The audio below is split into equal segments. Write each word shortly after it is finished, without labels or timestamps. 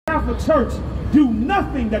Catholic Church do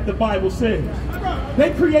nothing that the Bible says.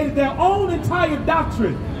 They created their own entire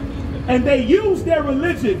doctrine, and they use their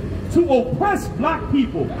religion to oppress black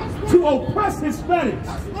people, to oppress Hispanics,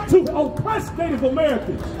 to oppress Native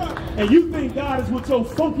Americans. And you think God is with your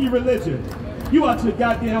funky religion. You out your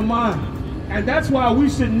goddamn mind. And that's why we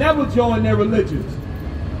should never join their religions.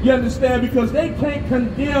 You understand? Because they can't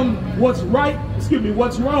condemn what's right,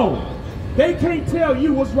 what's wrong. They can't tell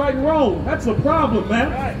you what's right and wrong. That's a problem,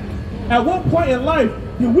 man. At what point in life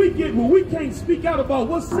do we get where we can't speak out about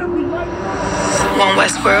what's simply right and wrong? On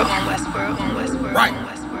Westworld. On Westworld. On Westworld. Right. On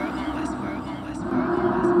Westworld. On Westworld. On Westworld.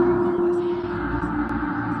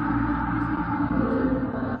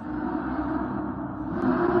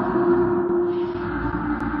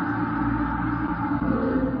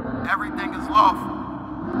 Everything is lawful.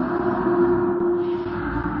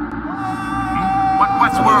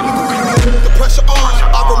 Westworld. The pressure on.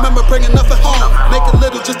 I remember bringing nothing home. Make it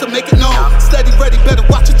little just to make it known. Steady, ready, better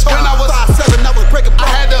watch your tone. When I was 5'7", I was breaking bone.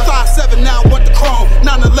 I had 5'7", now I want the chrome.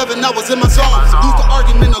 9'11", I was in my zone. Lose the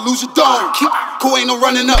argument or lose your dome. Keep cool, ain't no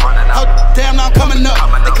running up. How damn, now I'm coming up.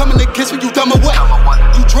 They coming to kiss me, you dumb or what?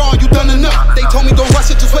 You drawing, you done enough. They told me don't rush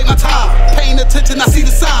it, just wait my time. Paying attention, I see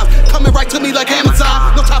the signs. Coming right to me like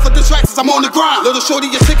Amazon. No time for distractions, I'm on the grind. Little shorty,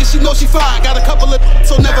 your ticket, she know she fine. Got a couple of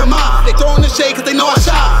so never mind. They throwing the shade cause they know I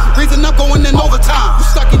shine. Reason I'm going in overtime. You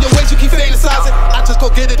stuck in your ways, you keep fantasizing. I just go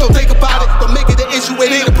get it, don't think about it. Don't make it an issue, it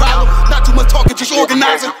ain't a problem. Not too much talking, just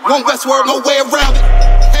organizing. One Westworld, no way around it.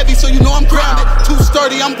 Heavy, so you know I'm grounded. Too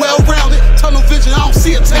sturdy, I'm well rounded. Tunnel vision, I don't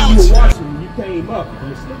see a challenge. You were watching when you came up,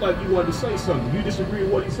 and it looked like you wanted to say something. You disagree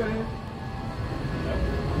with what he's saying?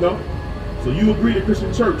 No? So you agree the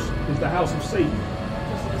Christian church is the house of Satan?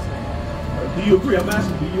 Do you agree? I'm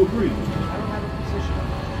asking, do you agree? I don't have a position.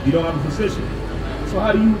 You don't have a position. So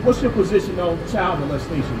how do you, what's your position on child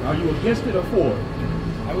molestation? Are you against it or for it?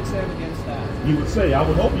 I would say I'm against that. You would say, I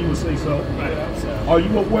would hope you would say so. I hope so. Are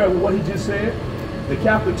you aware of what he just said? The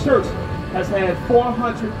Catholic Church has had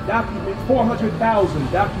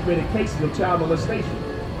 400,000 documented cases of child molestation.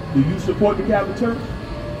 Do you support the Catholic Church?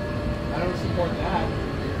 I don't support that.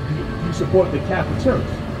 You support the Catholic Church?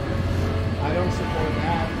 I don't support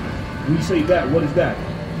that. When you say that, what is that?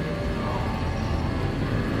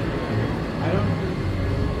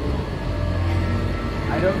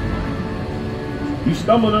 I don't. You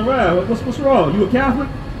stumbling around. What's wrong? You a Catholic?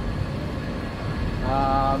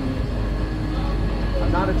 I'm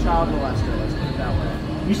not a child molester, let's put it that way.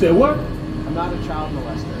 You said what? I'm not a child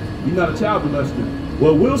molester. You're not a child molester.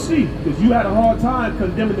 Well, we'll see, because you had a hard time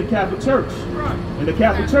condemning the Catholic Church. Right. And the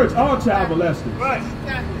Catholic Church are child molesters. Right.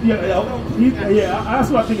 Yeah, that's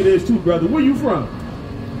what I think it is too, brother. Where you from?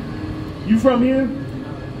 You from here?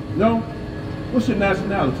 No? What's your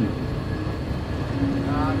nationality?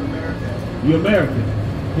 I'm American. You're American.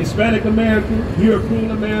 Hispanic American,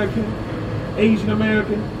 European American, Asian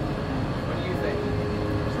American. What do you think?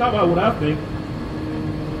 It's not about what I think.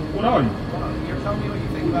 What are you? Well, you're telling me what you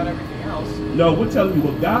think about everything else. No, we're telling you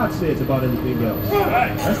what God says about everything else.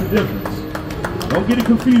 That's the difference. Don't get it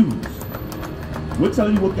confused. We're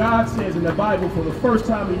telling you what God says in the Bible for the first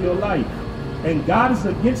time in your life. And God is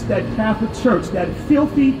against that Catholic Church, that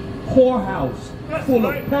filthy whorehouse full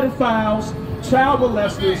of pedophiles, child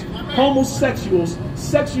molesters, homosexuals,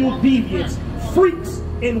 sexual deviants, freaks,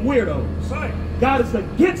 and weirdos. God is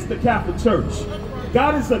against the Catholic Church.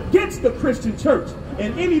 God is against the Christian church.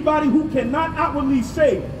 And anybody who cannot outwardly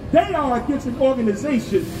say they are against an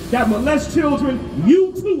organization that molests children,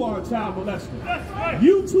 you too are a child molester.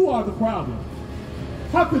 You too are the problem.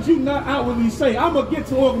 How could you not outwardly say, I'm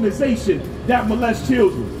against an organization that molests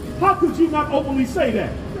children? How could you not openly say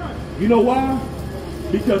that? You know why?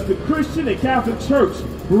 Because the Christian and Catholic Church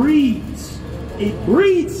breeds. It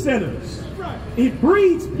breeds sinners. It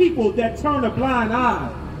breeds people that turn a blind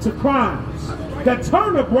eye to crimes, that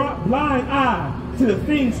turn a blind eye to the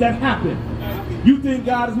things that happen. You think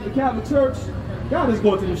God is with the Catholic Church? God is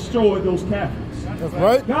going to destroy those Catholics. That's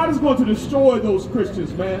right. God is going to destroy those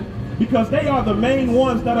Christians, man, because they are the main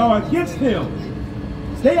ones that are against him.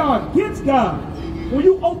 They are against God. When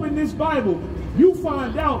you open this Bible, you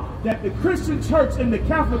find out that the Christian church and the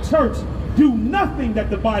Catholic Church do nothing that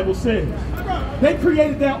the Bible says. They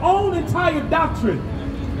created their own entire doctrine,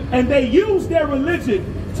 and they use their religion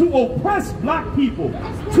to oppress black people,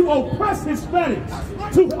 to oppress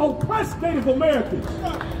Hispanics, to oppress Native Americans.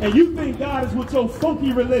 And you think God is with your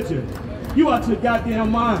funky religion. You out your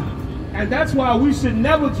goddamn mind. And that's why we should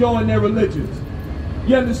never join their religions.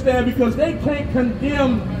 You understand? Because they can't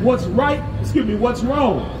condemn what's right, what's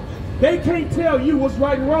wrong. They can't tell you what's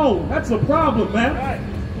right and wrong. That's a problem, man.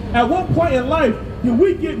 At what point in life do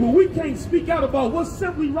we get when we can't speak out about what's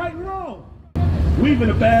simply right and wrong? We're in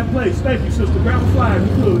a bad place. Thank you, sister. Grab a flyer if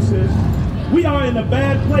you could, sis. We are in a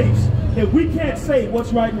bad place if we can't say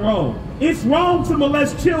what's right and wrong. It's wrong to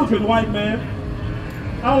molest children, white man.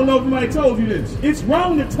 I don't know if anybody told you this. It's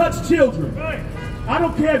wrong to touch children. I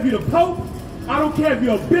don't care if you're the Pope. I don't care if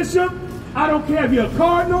you're a bishop. I don't care if you're a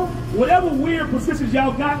cardinal. Whatever weird positions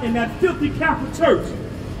y'all got in that filthy Catholic church.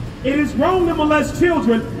 It is wrong to molest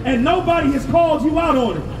children, and nobody has called you out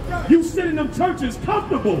on it. You sit in them churches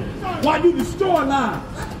comfortable while you destroy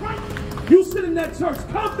lives. You sit in that church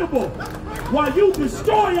comfortable while you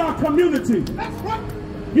destroy our community.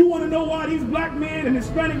 You want to know why these black men and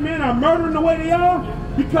Hispanic men are murdering the way they are?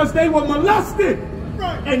 Because they were molested.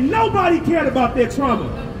 And nobody cared about their trauma.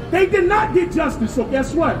 They did not get justice, so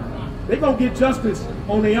guess what? They're going to get justice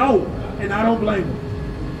on their own, and I don't blame them.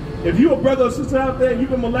 If you're a brother or sister out there and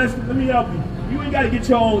you've been molested, let me help you. You ain't got to get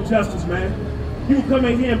your own justice, man. You can come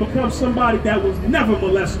in here and become somebody that was never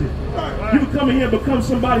molested. You can come in here and become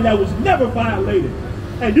somebody that was never violated.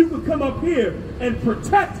 And you can come up here and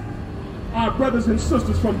protect our brothers and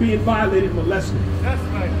sisters from being violated and molested. That's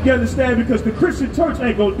right. You understand? Because the Christian church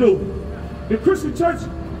ain't going to do it. The Christian church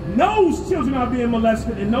knows children are being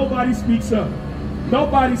molested and nobody speaks up.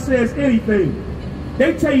 Nobody says anything.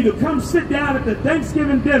 They tell you to come sit down at the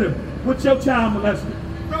Thanksgiving dinner with your child molested.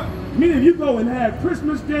 Meaning you go and have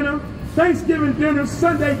Christmas dinner, Thanksgiving dinner,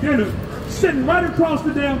 Sunday dinner, sitting right across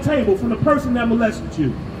the damn table from the person that molested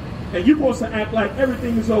you. And you're supposed to act like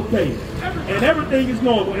everything is okay. And everything is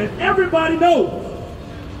normal. And everybody knows.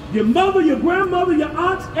 Your mother, your grandmother, your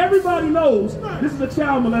aunts, everybody knows this is a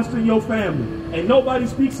child molester in your family. And nobody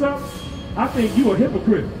speaks up. I think you're a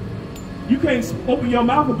hypocrite. You can't open your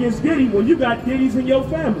mouth against Diddy when you got Diddy's in your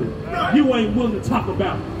family. You ain't willing to talk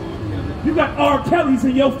about it. You got R. Kelly's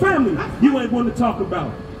in your family. You ain't willing to talk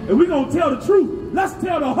about it. And we're going to tell the truth. Let's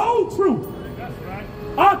tell the whole truth.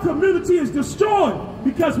 Our community is destroyed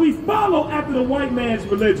because we follow after the white man's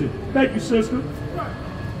religion. Thank you, sister.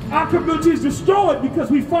 Our community is destroyed because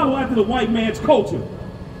we follow after the white man's culture.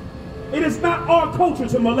 It is not our culture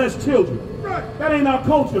to molest children. That ain't our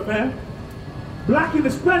culture, man. Black and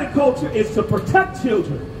Hispanic culture is to protect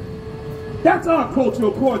children. That's our culture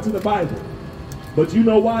according to the Bible. But you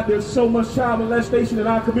know why there's so much child molestation in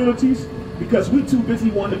our communities? Because we too busy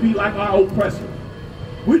wanting to be like our oppressor.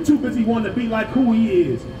 We're too busy wanting to be like who he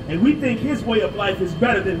is. And we think his way of life is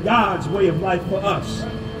better than God's way of life for us.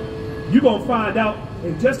 You're going to find out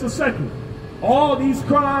in just a second. All these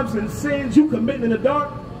crimes and sins you committing in the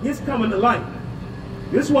dark, it's coming to light.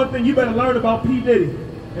 This is one thing you better learn about P. Diddy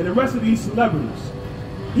and the rest of these celebrities.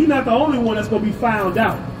 He's not the only one that's going to be found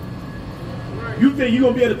out. You think you're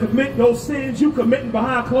going to be able to commit those sins you committing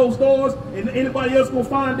behind closed doors and anybody else going to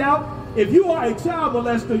find out? If you are a child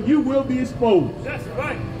molester, you will be exposed. That's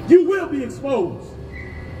right. You will be exposed.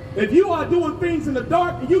 If you are doing things in the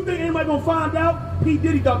dark and you think anybody going to find out, P.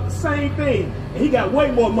 Diddy got the same thing. And he got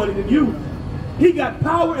way more money than you. He got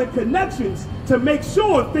power and connections to make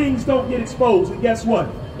sure things don't get exposed. And guess what?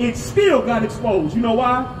 It still got exposed. You know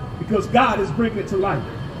why? Because God is bringing it to light.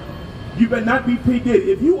 You better not be P.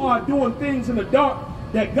 Diddy. If you are doing things in the dark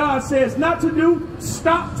that God says not to do,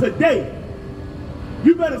 stop today.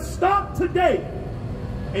 You better stop today.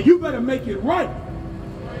 And you better make it right.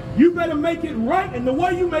 You better make it right. And the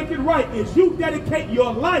way you make it right is you dedicate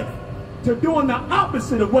your life to doing the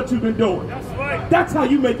opposite of what you've been doing. That's right. That's how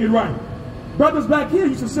you make it right. Brothers back here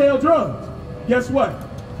used to sell drugs. Guess what?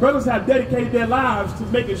 Brothers have dedicated their lives to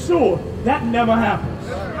making sure that never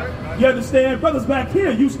happens. You understand? Brothers back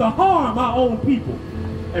here used to harm our own people.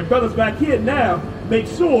 And brothers back here now make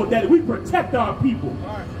sure that we protect our people.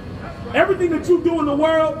 Everything that you do in the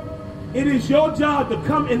world, it is your job to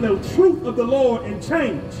come in the truth of the Lord and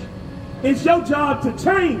change. It's your job to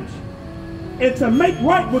change and to make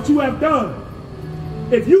right what you have done.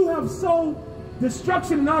 If you have sowed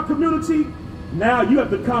destruction in our community, now you have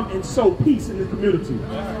to come and sow peace in the community.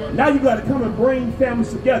 Now you got to come and bring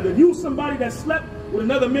families together. If you somebody that slept with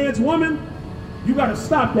another man's woman, you got to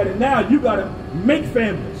stop that. And now you got to make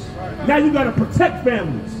families. Now you got to protect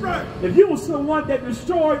families. If you were someone that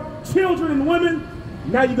destroyed children and women,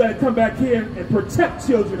 now you got to come back here and protect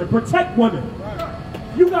children and protect women.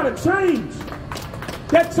 You got to change.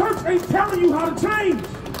 That church ain't telling you how to change.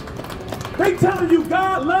 They telling you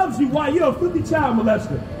God loves you while you're a filthy child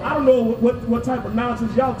molester. I don't know what type of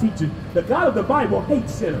nonsense y'all teaching. The God of the Bible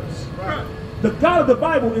hates sinners. The God of the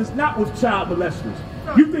Bible is not with child molesters.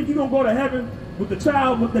 You think you're going to go to heaven with the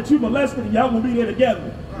child that you molested and y'all going to be there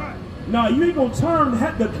together? No, you ain't going to turn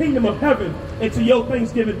the kingdom of heaven into your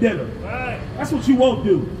Thanksgiving dinner. That's what you won't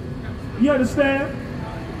do. You understand?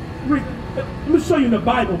 Let me show you in the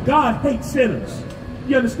Bible, God hates sinners.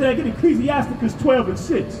 You understand? Get Ecclesiasticus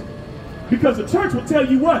 12:6. Because the church will tell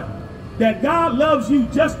you what? That God loves you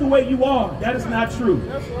just the way you are. That is not true.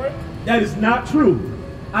 That's right. That is not true.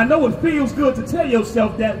 I know it feels good to tell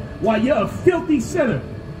yourself that while you're a filthy sinner,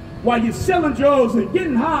 while you're selling drugs and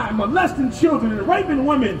getting high and molesting children and raping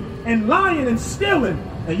women and lying and stealing,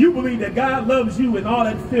 and you believe that God loves you and all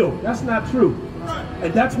that filth. That's not true. Right.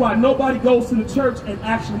 And that's why nobody goes to the church and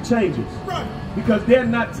actually changes. Right. Because they're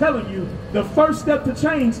not telling you the first step to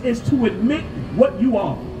change is to admit what you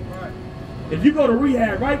are. Right. If you go to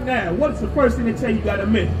rehab right now, what's the first thing they tell you? You got to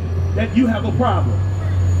admit that you have a problem.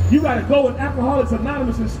 You got to go in Alcoholics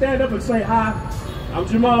Anonymous and stand up and say, hi, I'm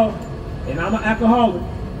Jamal, and I'm an alcoholic.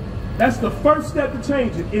 That's the first step to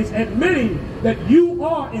change it, is admitting that you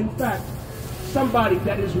are, in fact, somebody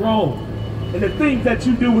that is wrong. And the things that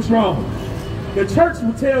you do is wrong. The church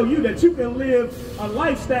will tell you that you can live a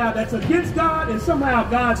lifestyle that's against God and somehow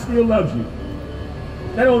God still loves you.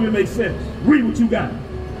 That don't even make sense. Read what you got.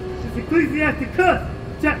 It's Ecclesiasticus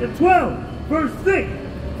chapter 12, verse 6.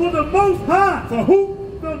 For the Most High. For who?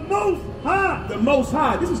 The Most High. The Most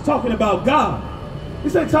High. This is talking about God.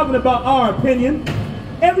 This ain't talking about our opinion.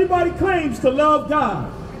 Everybody claims to love God.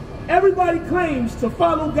 Everybody claims to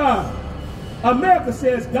follow God. America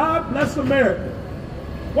says, God bless America.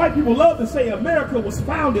 White people love to say America was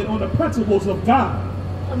founded on the principles of God.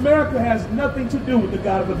 America has nothing to do with the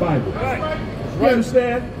God of the Bible. Right. You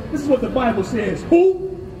understand? This is what the Bible says.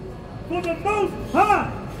 Who? For the Most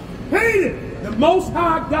High hated. The Most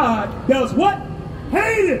High God does what?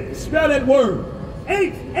 Hated. Spell that word.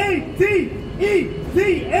 H-A-T-E-D-H.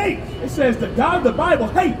 It says the God of the Bible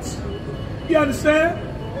hates. You understand?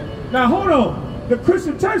 Now hold on. The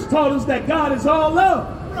Christian church taught us that God is all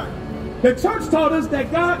love. The church taught us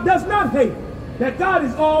that God does not hate. That God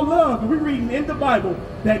is all love. And we're reading in the Bible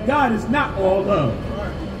that God is not all love.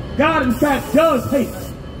 God, in fact, does hate.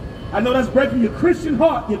 I know that's breaking your Christian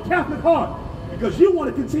heart, your Catholic heart, because you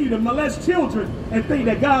want to continue to molest children and think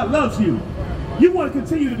that God loves you. You want to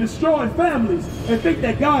continue to destroy families and think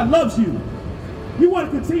that God loves you. You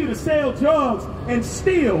want to continue to sell drugs and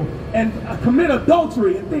steal and commit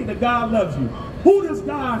adultery and think that God loves you. Who does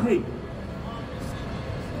God hate?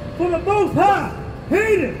 For the Most High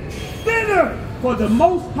hated sinners. For the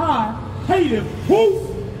Most High hated who?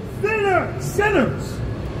 Sinners. Sinners.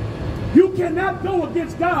 You cannot go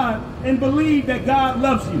against God and believe that God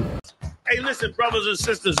loves you. Hey, listen, brothers and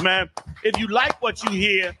sisters, man. If you like what you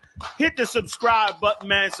hear, hit the subscribe button,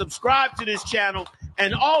 man. Subscribe to this channel.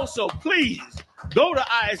 And also, please, go to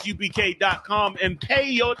isubk.com and pay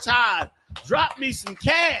your tithe. Drop me some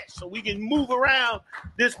cash so we can move around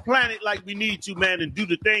this planet like we need to, man, and do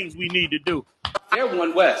the things we need to do. They're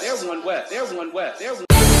one west. They're one west. They're one west. They're one